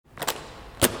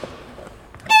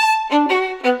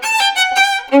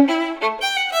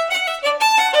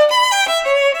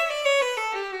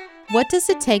what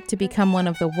does it take to become one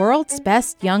of the world's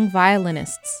best young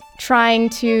violinists? Trying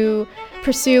to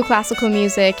pursue classical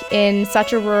music in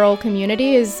such a rural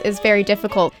community is very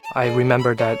difficult. I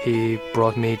remember that he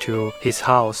brought me to his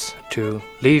house to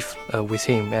live with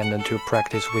him and then to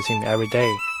practice with him every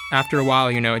day. After a while,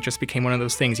 it just became one of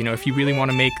those things. If you really want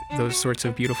to make those sorts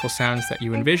of beautiful sounds that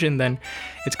you envision, then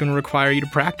it's going to require you to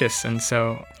practice. And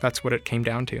so that's what it came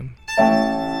down to.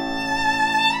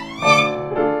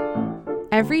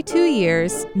 Every 2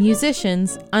 years,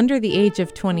 musicians under the age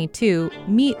of 22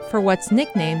 meet for what's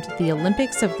nicknamed the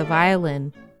Olympics of the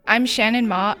violin. I'm Shannon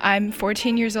Ma. I'm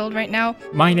 14 years old right now.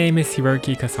 My name is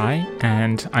Hiroki Kasai,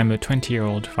 and I'm a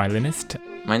 20-year-old violinist.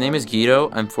 My name is Guido.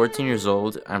 I'm 14 years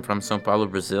old. I'm from São Paulo,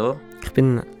 Brazil. Ich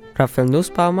bin Raphael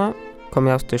Nussbaumer,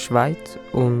 komme aus der Schweiz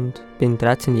und bin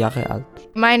 13 Jahre alt.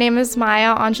 My name is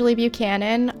Maya Anjali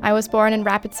Buchanan. I was born in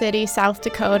Rapid City, South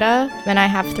Dakota, and I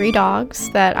have 3 dogs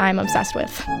that I'm obsessed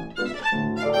with.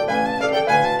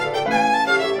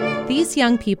 These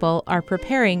young people are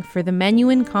preparing for the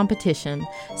Menuhin competition,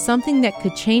 something that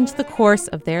could change the course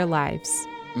of their lives.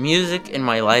 Music in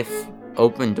my life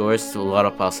opened doors to a lot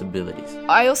of possibilities.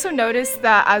 I also noticed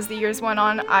that as the years went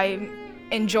on, I'm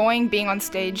enjoying being on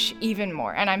stage even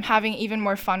more, and I'm having even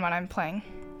more fun when I'm playing.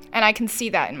 And I can see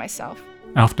that in myself.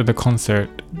 After the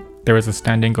concert, there was a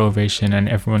standing ovation and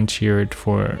everyone cheered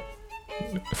for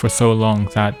so long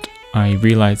that I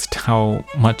realized how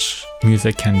much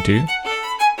music can do.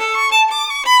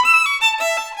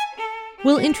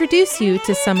 We'll introduce you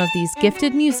to some of these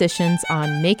gifted musicians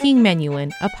on Making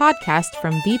Menuhin, a podcast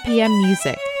from VPM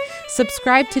Music.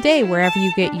 Subscribe today wherever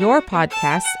you get your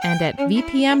podcasts and at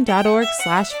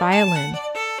vpm.org/violin.